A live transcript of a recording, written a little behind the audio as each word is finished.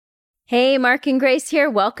Hey, Mark and Grace here,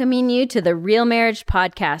 welcoming you to the Real Marriage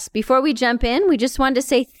Podcast. Before we jump in, we just wanted to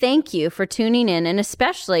say thank you for tuning in, and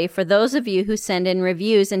especially for those of you who send in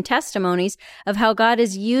reviews and testimonies of how God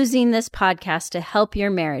is using this podcast to help your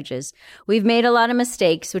marriages. We've made a lot of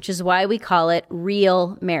mistakes, which is why we call it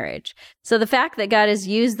Real Marriage. So the fact that God has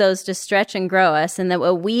used those to stretch and grow us, and that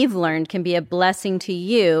what we've learned can be a blessing to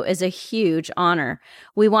you, is a huge honor.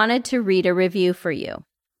 We wanted to read a review for you.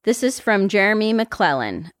 This is from Jeremy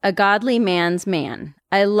McClellan, a godly man's man.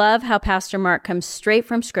 I love how Pastor Mark comes straight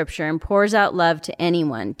from Scripture and pours out love to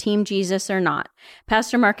anyone, Team Jesus or not.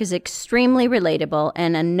 Pastor Mark is extremely relatable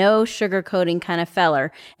and a no sugarcoating kind of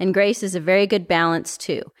feller, and Grace is a very good balance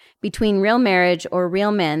too. Between Real Marriage or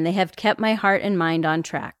Real Men, they have kept my heart and mind on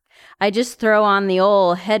track. I just throw on the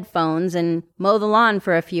old headphones and mow the lawn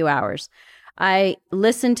for a few hours. I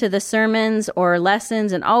listen to the sermons or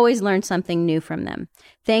lessons and always learn something new from them.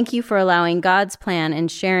 Thank you for allowing God's plan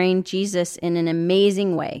and sharing Jesus in an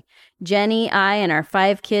amazing way. Jenny, I, and our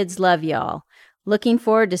 5 kids love y'all. Looking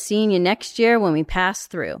forward to seeing you next year when we pass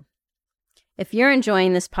through. If you're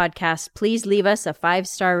enjoying this podcast, please leave us a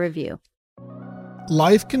 5-star review.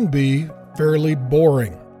 Life can be fairly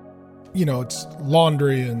boring. You know, it's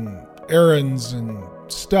laundry and errands and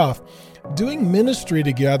stuff. Doing ministry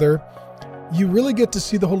together, you really get to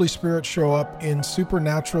see the Holy Spirit show up in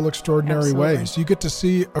supernatural, extraordinary ways. You get to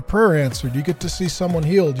see a prayer answered. You get to see someone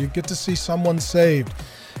healed. You get to see someone saved.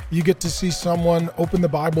 You get to see someone open the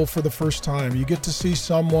Bible for the first time. You get to see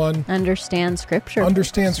someone understand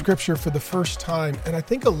Scripture for the first time. And I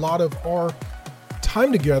think a lot of our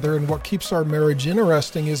time together and what keeps our marriage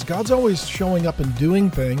interesting is God's always showing up and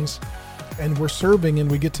doing things, and we're serving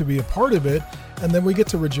and we get to be a part of it, and then we get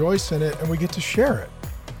to rejoice in it and we get to share it.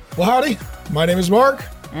 Well, howdy. My name is Mark.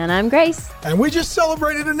 And I'm Grace. And we just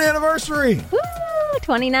celebrated an anniversary. Woo!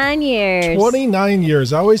 29 years. 29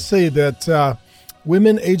 years. I always say that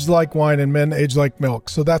women age like wine and men age like milk.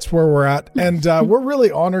 So that's where we're at. And we're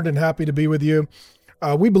really honored and happy to be with you.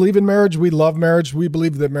 We believe in marriage. We love marriage. We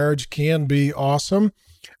believe that marriage can be awesome.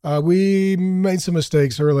 We made some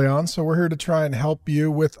mistakes early on, so we're here to try and help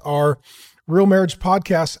you with our Real Marriage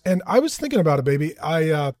podcast. And I was thinking about it, baby.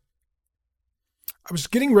 I was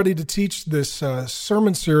getting ready to teach this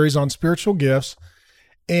sermon series on spiritual gifts,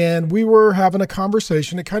 and we were having a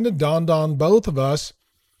conversation. It kind of dawned on both of us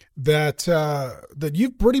that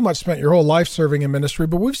you've pretty much spent your whole life serving in ministry,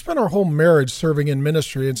 but we've spent our whole marriage serving in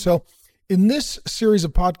ministry. And so in this series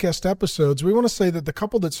of podcast episodes, we want to say that the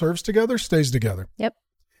couple that serves together stays together. Yep.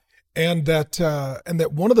 And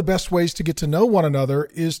that one of the best ways to get to know one another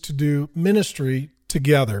is to do ministry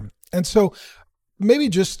together. And so maybe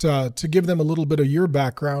just to give them a little bit of your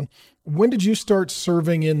background, when did you start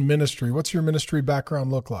serving in ministry? What's your ministry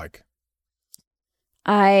background look like?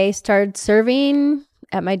 I started serving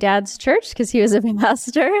at my dad's church because he was a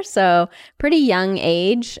pastor, so pretty young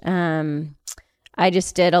age. I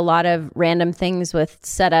just did a lot of random things with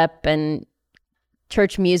setup and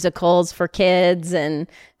church musicals for kids and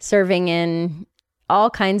serving in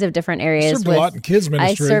all kinds of different areas. Served a lot in kids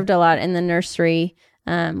ministry. I served a lot in the nursery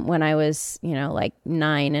when I was, like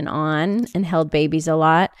 9 and on, and held babies a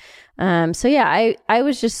lot. So yeah, I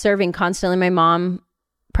was just serving constantly. My mom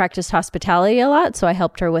practiced hospitality a lot, so I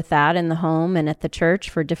helped her with that in the home and at the church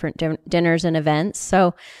for different dinners and events.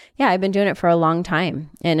 So yeah, I've been doing it for a long time,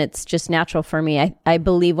 and it's just natural for me. I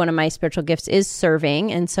believe one of my spiritual gifts is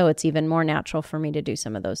serving, and so it's even more natural for me to do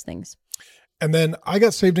some of those things. And then I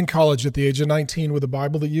got saved in college at the age of 19 with a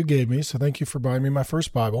Bible that you gave me. So thank you for buying me my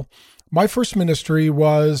first Bible. My first ministry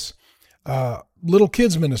was little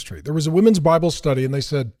kids ministry. There was a women's Bible study, and they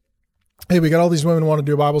said, hey, we got all these women who want to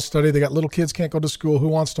do a Bible study. They got little kids, can't go to school. Who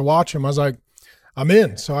wants to watch them? I was like, I'm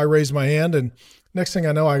in. So I raised my hand, and next thing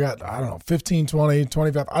I know, I got, 15, 20,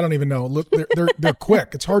 25. I don't even know. Look, they're quick.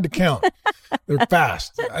 It's hard to count. They're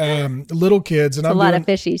fast. Little kids. And it's a lot of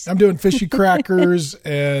fishies. I'm doing fishy crackers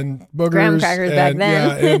and boogers. Graham crackers back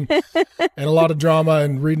then. Yeah, and a lot of drama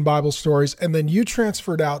and reading Bible stories. And then you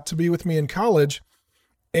transferred out to be with me in college.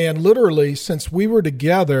 And literally, since we were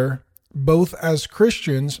together, both as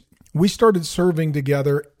Christians, we started serving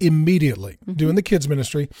together immediately, doing the kids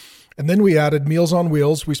ministry. And then we added Meals on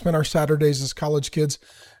Wheels. We spent our Saturdays as college kids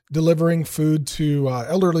delivering food to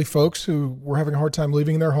elderly folks who were having a hard time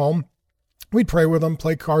leaving their home. We'd pray with them,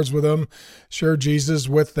 play cards with them, share Jesus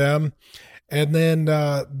with them. And then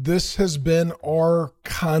this has been our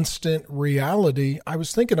constant reality. I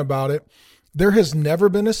was thinking about it. There has never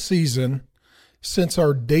been a season since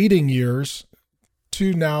our dating years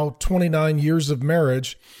to now 29 years of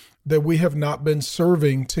marriage that we have not been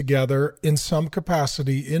serving together in some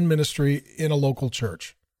capacity in ministry in a local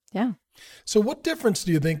church. Yeah. So what difference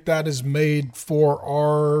do you think that has made for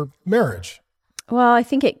our marriage? Well, I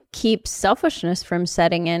think it keeps selfishness from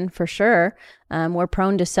setting in for sure. We're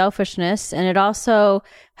prone to selfishness, and it also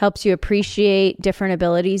helps you appreciate different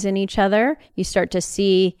abilities in each other. You start to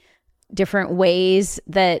see different ways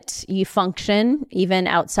that you function, even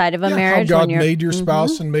outside of a marriage. How God made your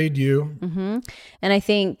spouse and made you. And I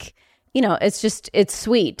think, it's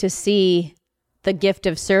sweet to see the gift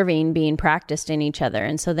of serving being practiced in each other.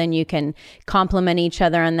 And so then you can complement each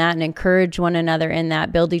other on that and encourage one another in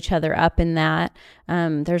that, build each other up in that.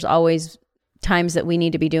 There's always times that we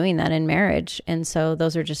need to be doing that in marriage. And so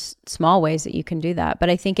those are just small ways that you can do that. But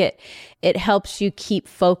I think it helps you keep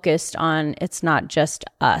focused on, it's not just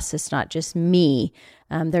us, it's not just me.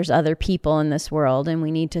 There's other people in this world and we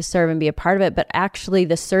need to serve and be a part of it. But actually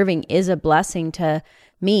the serving is a blessing to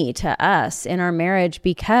me, to us in our marriage,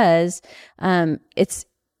 because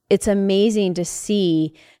it's amazing to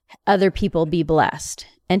see other people be blessed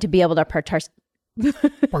and to be able to participate.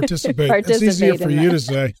 It's easier for you to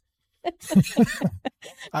say.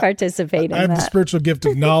 Participate in that. I have the spiritual gift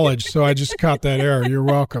of knowledge, so I just caught that error. You're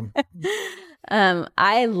welcome.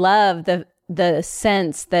 I love the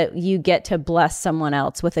sense that you get to bless someone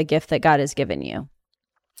else with a gift that God has given you.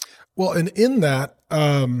 Well, and in that,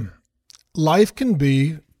 life can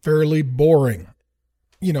be fairly boring.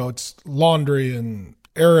 It's laundry and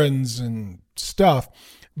errands and stuff.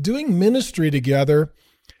 Doing ministry together,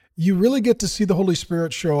 you really get to see the Holy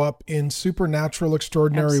Spirit show up in supernatural,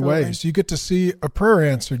 extraordinary ways. You get to see a prayer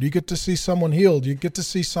answered. You get to see someone healed. You get to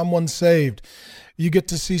see someone saved. You get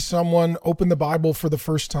to see someone open the Bible for the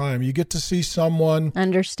first time. You get to see someone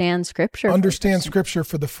understand Scripture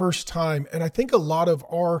for the first time. And I think a lot of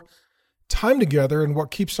our time together and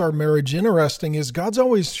what keeps our marriage interesting is God's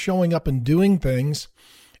always showing up and doing things,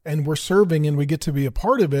 and we're serving and we get to be a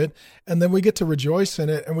part of it, and then we get to rejoice in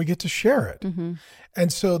it and we get to share it.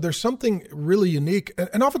 And so there's something really unique.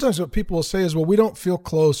 And oftentimes what people will say is, well, we don't feel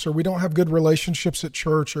close, or we don't have good relationships at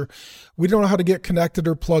church, or we don't know how to get connected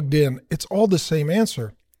or plugged in. It's all the same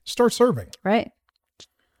answer. Start serving. Right.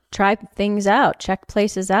 Try things out, check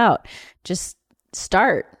places out. Just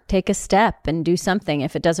start, take a step and do something.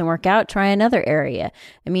 If it doesn't work out, try another area.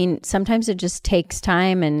 I mean, sometimes it just takes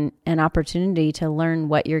time and an opportunity to learn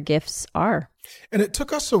what your gifts are. And it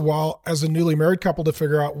took us a while as a newly married couple to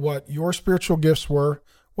figure out what your spiritual gifts were,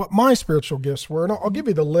 what my spiritual gifts were. And I'll give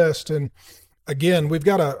you the list. And again, we've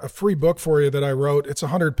got a free book for you that I wrote. It's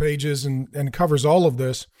 100 pages and covers all of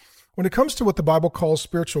this. When it comes to what the Bible calls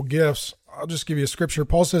spiritual gifts, I'll just give you a scripture.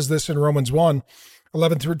 Paul says this in Romans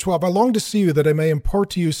 1:11-12. I long to see you that I may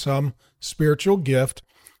impart to you some spiritual gift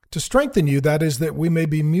to strengthen you, that is, that we may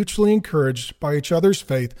be mutually encouraged by each other's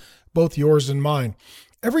faith, both yours and mine.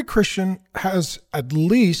 Every Christian has at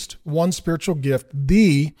least one spiritual gift,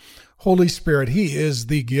 the Holy Spirit. He is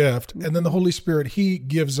the gift. And then the Holy Spirit, He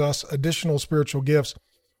gives us additional spiritual gifts.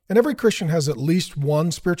 And every Christian has at least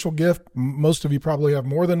one spiritual gift. Most of you probably have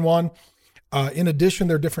more than one. In addition,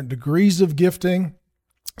 there are different degrees of gifting.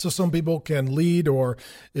 So some people can lead or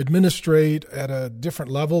administrate at a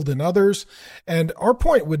different level than others. And our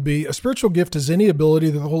point would be a spiritual gift is any ability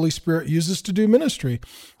that the Holy Spirit uses to do ministry.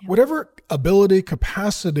 Yeah. Whatever ability,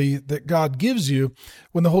 capacity that God gives you,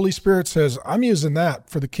 when the Holy Spirit says, I'm using that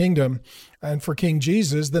for the kingdom and for King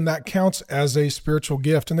Jesus, then that counts as a spiritual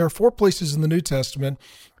gift. And there are 4 places in the New Testament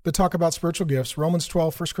that talk about spiritual gifts: Romans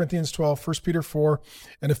 12, 1 Corinthians 12, 1 Peter 4,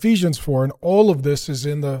 and Ephesians 4. And all of this is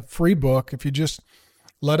in the free book. If you just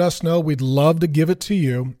let us know, we'd love to give it to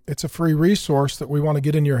you. It's a free resource that we want to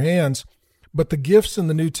get in your hands. But the gifts in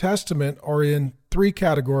the New Testament are in 3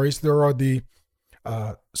 categories. There are the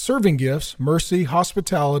serving gifts: mercy,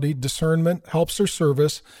 hospitality, discernment, helps or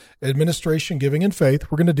service, administration, giving, and faith.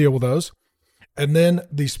 We're going to deal with those. And then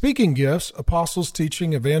the speaking gifts: apostles,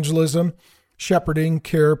 teaching, evangelism, shepherding,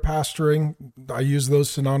 care, pastoring. I use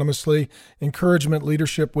those synonymously: encouragement,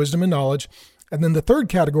 leadership, wisdom, and knowledge. And then the 3rd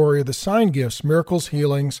category are the sign gifts: miracles,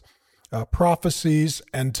 healings, prophecies,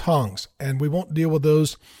 and tongues. And we won't deal with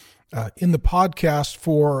those in the podcast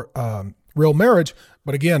for Real Marriage.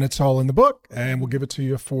 But again, it's all in the book, and we'll give it to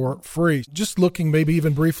you for free. Just looking maybe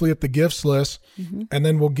even briefly at the gifts list, and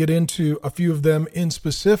then we'll get into a few of them in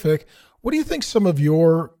specific. What do you think some of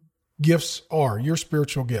your gifts are, your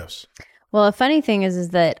spiritual gifts? Well, a funny thing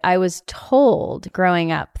is that I was told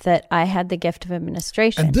growing up that I had the gift of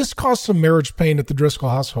administration. And this caused some marriage pain at the Driscoll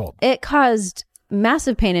household. It caused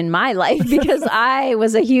massive pain in my life because I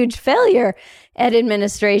was a huge failure at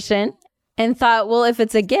administration and thought, well, if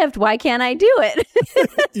it's a gift, why can't I do it?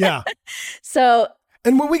 Yeah. So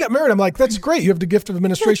And when we got married, I'm like, that's great. You have the gift of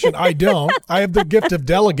administration. I don't. I have the gift of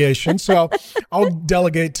delegation. So I'll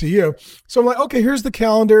delegate to you. So I'm like, okay, here's the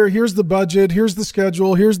calendar. Here's the budget. Here's the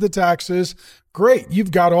schedule. Here's the taxes. Great. You've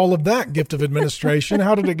got all of that gift of administration.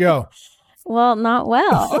 How did it go? Well, not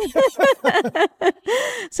well.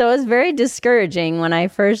 So it was very discouraging when I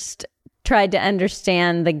first tried to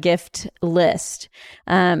understand the gift list.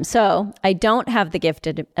 So I don't have the gift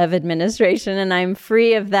of administration, and I'm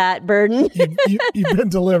free of that burden. You've been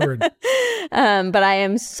delivered. But I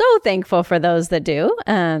am so thankful for those that do.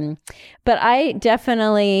 But I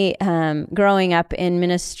definitely, growing up in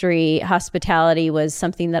ministry, hospitality was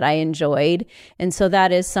something that I enjoyed. And so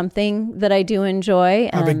that is something that I do enjoy.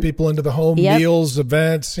 Having people into the home, Yep. meals,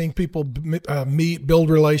 events, seeing people meet, build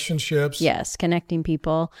relationships. Yes, connecting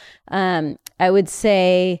people. I would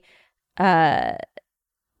say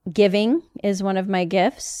giving is one of my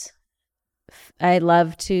gifts. I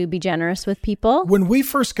love to be generous with people. When we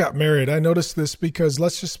first got married, I noticed this because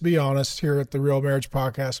let's just be honest here at the Real Marriage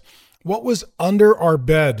Podcast. What was under our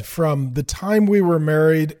bed from the time we were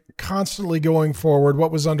married, constantly going forward?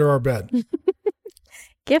 What was under our bed?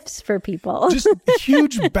 Gifts for people. Just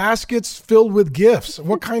huge baskets filled with gifts.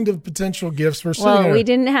 What kind of potential gifts were sitting Well, there? we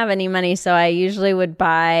didn't have any money, so I usually would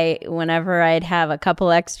buy, whenever I'd have a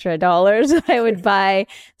couple extra dollars, I would buy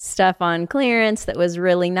stuff on clearance that was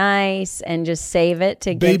really nice and just save it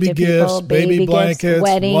to Baby give to gifts, people. baby blankets, gifts,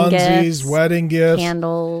 wedding onesies, gifts, wedding gifts.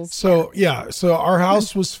 candles. So our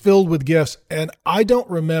house was filled with gifts, and I don't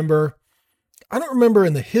remember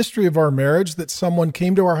in the history of our marriage that someone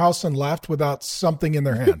came to our house and left without something in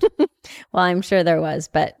their hand. Well, I'm sure there was,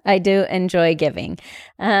 but I do enjoy giving.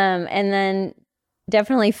 And then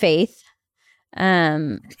definitely faith.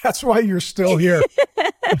 That's why you're still here.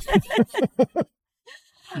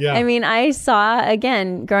 Yeah. I mean, I saw,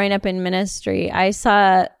 again, growing up in ministry, I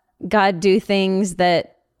saw God do things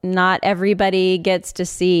that not everybody gets to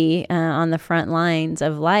see on the front lines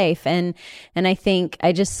of life. And I think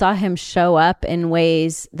I just saw him show up in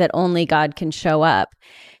ways that only God can show up.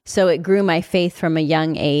 So it grew my faith from a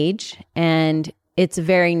young age. And it's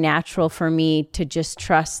very natural for me to just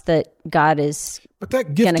trust that God is But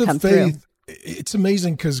that gift gonna come of faith, it's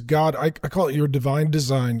amazing because God, I call it your divine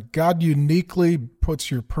design. God uniquely puts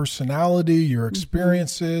your personality, your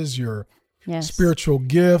experiences, your Yes. spiritual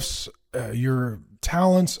gifts, your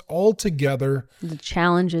talents all together. The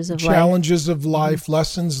challenges of Life,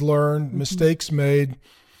 lessons learned, mistakes made,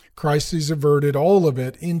 crises averted, all of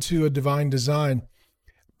it into a divine design.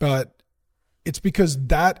 But it's because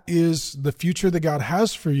that is the future that God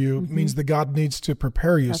has for you, means that God needs to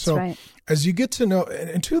prepare you. That's so right. as you get to know,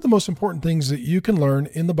 and two of the most important things that you can learn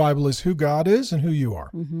in the Bible is who God is and who you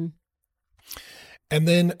are. And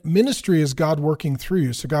then ministry is God working through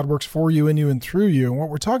you. So God works for you, in you, and through you. And what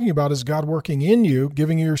we're talking about is God working in you,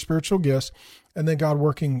 giving you your spiritual gifts, and then God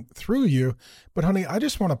working through you. But honey, I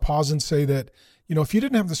just want to pause and say that, if you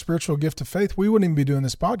didn't have the spiritual gift of faith, we wouldn't even be doing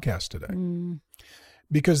this podcast today.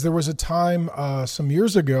 Because there was a time some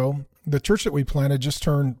years ago, the church that we planted just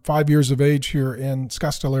turned 5 years of age here in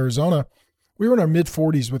Scottsdale, Arizona. We were in our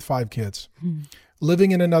mid-40s with 5 kids.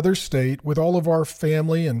 Living in another state with all of our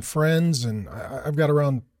family and friends. And I've got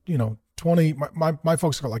around, 20, my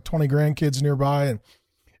folks got like 20 grandkids nearby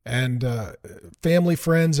and family,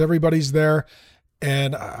 friends, everybody's there.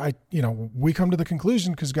 And we come to the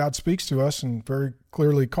conclusion because God speaks to us and very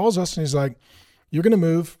clearly calls us. And he's like, you're going to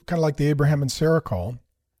move kind of like the Abraham and Sarah call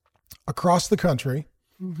across the country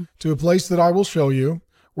to a place that I will show you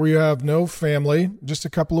where you have no family, just a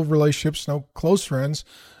couple of relationships, no close friends,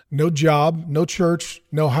 no job, no church,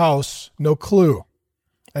 no house, no clue.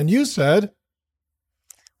 And you said,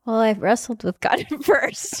 Well, I wrestled with God at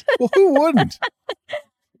first. well, who wouldn't?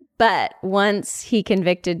 But once he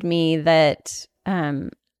convicted me that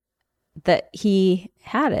that he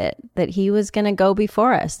had it, that he was going to go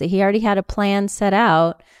before us, that he already had a plan set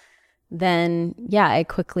out, then I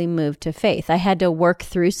quickly moved to faith. I had to work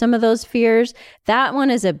through some of those fears. That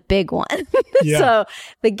one is a big one. Yeah. So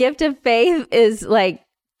the gift of faith is like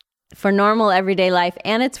for normal everyday life,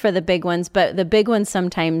 and it's for the big ones, but the big ones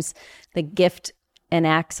sometimes the gift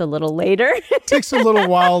enacts a little later. It takes a little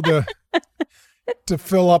while to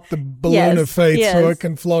fill up the balloon of faith so it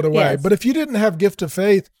can float away. Yes. But if you didn't have gift of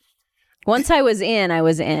faith, once I was in, I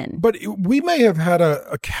was in. but we may have had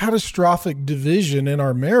a catastrophic division in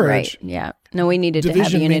our marriage. Right. Yeah. No, we needed to have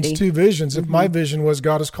Division unity. means two visions. If my vision was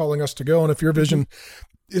God is calling us to go, and if your vision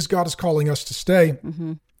is God is calling us to stay,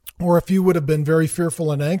 or if you would have been very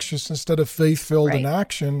fearful and anxious instead of faith-filled and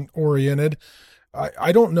action-oriented,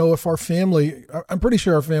 I don't know if I'm pretty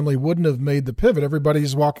sure our family wouldn't have made the pivot.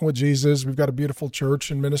 Everybody's walking with Jesus. We've got a beautiful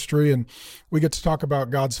church and ministry, and we get to talk about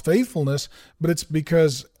God's faithfulness, but it's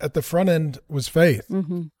because at the front end was faith.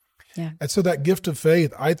 Mm-hmm. Yeah. And so that gift of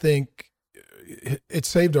faith, I think it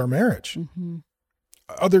saved our marriage. Mm-hmm.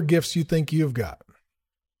 Other gifts you think you've got?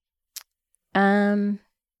 I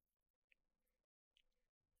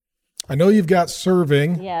know you've got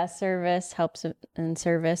serving. Yeah, service helps in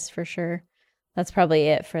service for sure. That's probably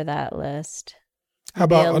it for that list. How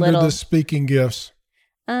about under the speaking gifts?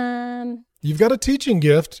 You've got a teaching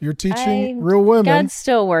gift. You're teaching real women. God's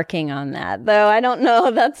still working on that, though. I don't know.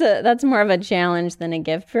 That's more of a challenge than a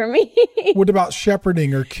gift for me. What about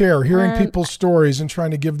shepherding or care, hearing people's stories and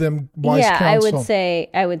trying to give them wise counsel?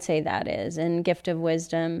 I would say that is. And gift of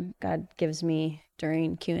wisdom, God gives me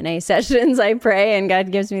during Q&A sessions. I pray, and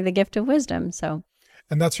God gives me the gift of wisdom. So,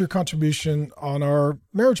 and that's your contribution on our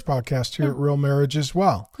marriage podcast here at Real Marriage as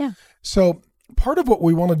well. Yeah. So part of what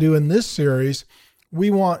we want to do in this series,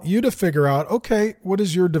 we want you to figure out, okay, what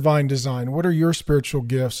is your divine design? What are your spiritual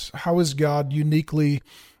gifts? How has God uniquely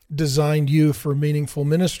designed you for meaningful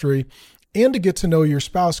ministry? And to get to know your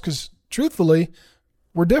spouse, because truthfully,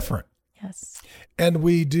 we're different. Yes. And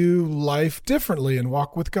we do life differently and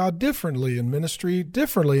walk with God differently and ministry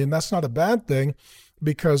differently. And that's not a bad thing,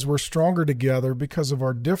 because we're stronger together because of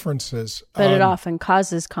our differences. But it often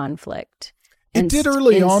causes conflict. It did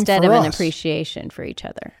early on for us. Instead of an appreciation for each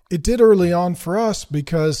other. It did early on for us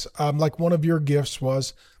because like one of your gifts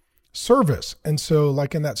was service. And so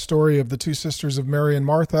like in that story of the two sisters of Mary and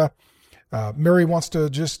Martha, Mary wants to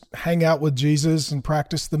just hang out with Jesus and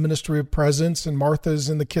practice the ministry of presence, and Martha's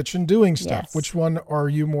in the kitchen doing stuff. Yes. Which one are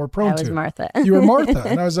you more prone to? I was Martha. You were Martha.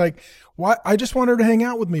 And I was like, why? I just want her to hang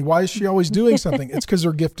out with me. Why is she always doing something? It's because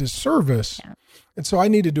her gift is service. Yeah. And so I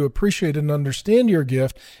needed to appreciate and understand your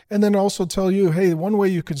gift, and then also tell you, hey, one way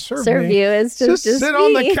you can serve me you is to just sit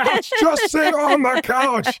on the couch. Just sit on the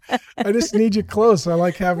couch. I just need you close. I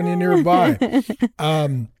like having you nearby.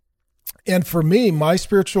 And for me, my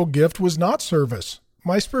spiritual gift was not service.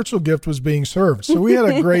 My spiritual gift was being served. So we had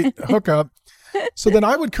a great hookup. So then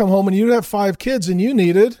I would come home and you'd have 5 kids and you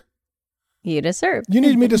needed to serve. You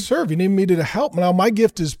needed me to serve. You needed me to help. Now, my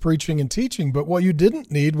gift is preaching and teaching, but what you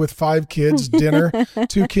didn't need with 5 kids, dinner,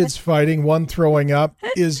 2 kids fighting, 1 throwing up,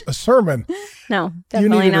 is a sermon. No,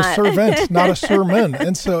 definitely you needed not. a servant, not a sermon.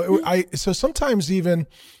 And so so sometimes even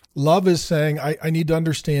love is saying, I need to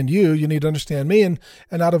understand you. You need to understand me. And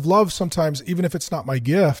out of love, sometimes, even if it's not my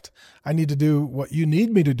gift, I need to do what you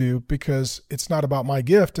need me to do, because it's not about my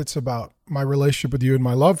gift. It's about my relationship with you and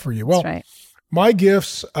my love for you. Well, that's right. My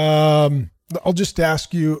gifts, I'll just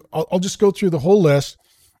ask you, I'll just go through the whole list,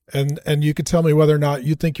 and you can tell me whether or not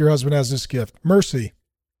you think your husband has this gift. Mercy.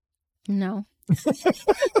 No.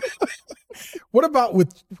 What about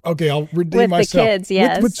I'll redeem myself. With the kids,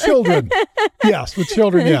 yes. With children. Yes, with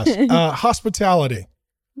children, yes. Hospitality.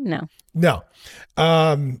 No.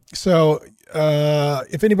 So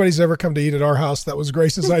if anybody's ever come to eat at our house, that was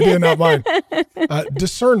Grace's idea, not mine.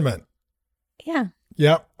 Discernment. Yeah.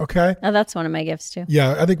 Yeah. Okay. Oh, that's one of my gifts too.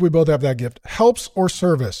 Yeah, I think we both have that gift. Helps or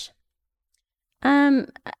service?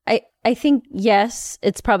 I think, yes,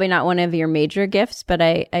 it's probably not one of your major gifts, but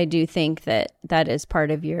I do think that is part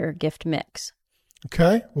of your gift mix.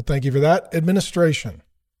 Okay. Well, thank you for that. Administration?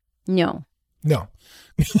 No. That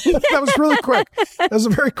was really quick. That was a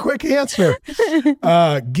very quick answer.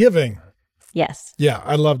 Giving? Yes. Yeah,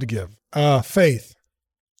 I love to give. Faith?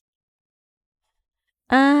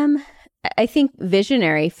 I think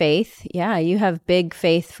visionary faith. Yeah, you have big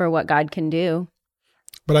faith for what God can do.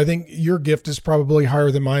 But I think your gift is probably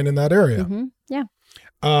higher than mine in that area. Mm-hmm. Yeah.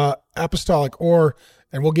 Apostolic,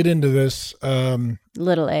 and we'll get into this.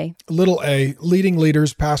 Little a, leading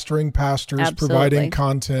leaders, pastoring pastors, Absolutely. Providing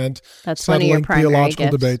content, that's one of your settling primary theological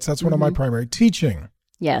gifts. debates. That's one of my primary. Teaching.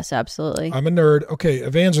 Yes, absolutely. I'm a nerd. Okay,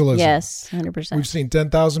 evangelism. Yes, 100%. We've seen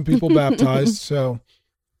 10,000 people baptized, so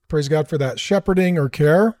praise God for that. Shepherding or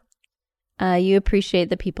care? You appreciate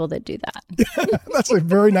the people that do that. That's a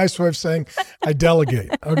very nice way of saying I delegate.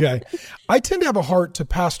 Okay. I tend to have a heart to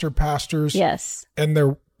pastor pastors. Yes. And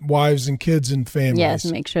their wives and kids and families. Yes,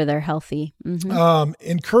 make sure they're healthy. Mm-hmm.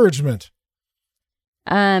 Encouragement.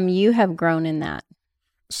 You have grown in that.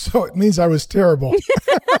 So it means I was terrible.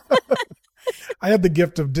 I had the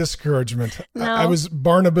gift of discouragement. No. I was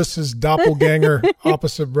Barnabas's doppelganger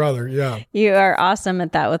opposite brother. Yeah. You are awesome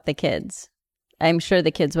at that with the kids. I'm sure the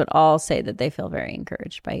kids would all say that they feel very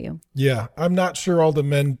encouraged by you. Yeah. I'm not sure all the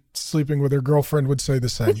men sleeping with their girlfriend would say the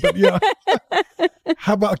same, but yeah.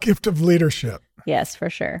 How about gift of leadership? Yes, for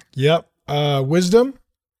sure. Yep. Wisdom?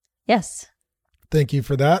 Yes. Thank you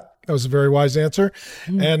for that. That was a very wise answer.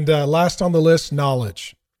 And last on the list,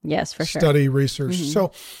 knowledge. Yes, for sure. Study, research.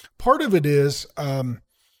 So part of it is,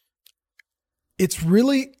 it's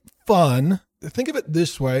really fun. Think of it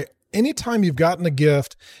this way. Anytime you've gotten a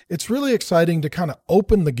gift, it's really exciting to kind of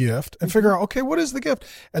open the gift and figure out, okay, what is the gift?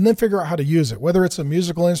 And then figure out how to use it, whether it's a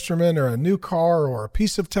musical instrument or a new car or a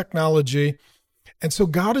piece of technology. And so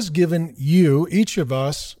God has given you, each of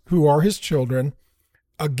us who are his children,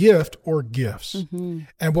 a gift or gifts.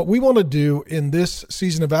 And what we want to do in this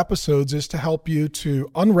season of episodes is to help you to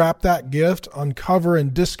unwrap that gift, uncover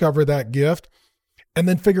and discover that gift, and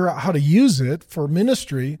then figure out how to use it for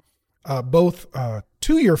ministry, both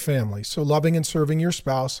to your family, so loving and serving your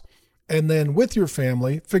spouse, and then with your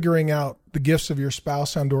family, figuring out the gifts of your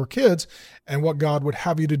spouse and or kids and what God would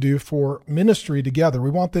have you to do for ministry together. We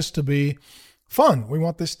want this to be fun. We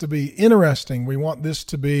want this to be interesting. We want this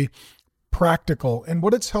to be practical. And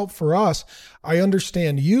what it's helped for us, I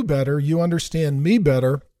understand you better, you understand me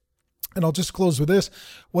better. And I'll just close with this.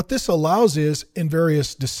 What this allows is in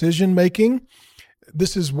various decision making,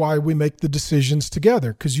 this is why we make the decisions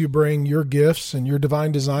together, because you bring your gifts and your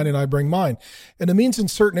divine design and I bring mine. And it means in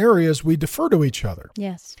certain areas we defer to each other.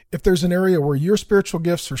 Yes. If there's an area where your spiritual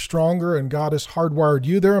gifts are stronger and God has hardwired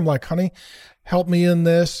you there, I'm like, honey, help me in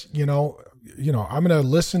this. I'm going to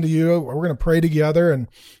listen to you. We're going to pray together and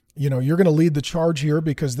you're going to lead the charge here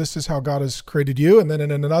because this is how God has created you. And then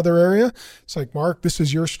in another area, it's like, Mark, this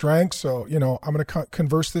is your strength. So, I'm going to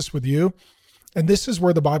converse this with you. And this is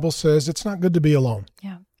where the Bible says it's not good to be alone.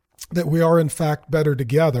 Yeah. That we are in fact better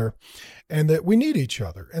together and that we need each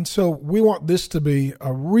other. And so we want this to be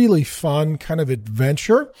a really fun kind of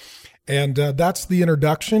adventure. And that's the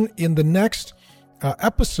introduction. In the next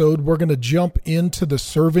episode, we're going to jump into the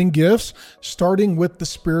serving gifts, starting with the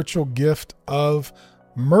spiritual gift of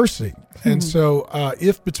mercy. And so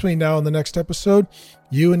if between now and the next episode,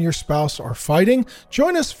 you and your spouse are fighting,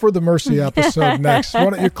 join us for the mercy episode next. Why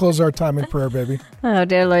don't you close our time in prayer, baby? Oh,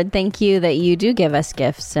 dear Lord, thank you that you do give us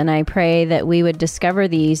gifts. And I pray that we would discover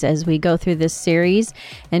these as we go through this series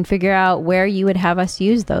and figure out where you would have us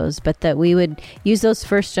use those, but that we would use those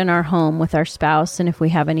first in our home with our spouse and if we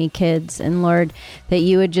have any kids. And Lord, that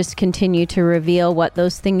you would just continue to reveal what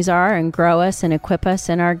those things are and grow us and equip us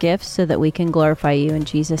in our gifts so that we can glorify you in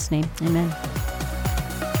Jesus' name. Amen.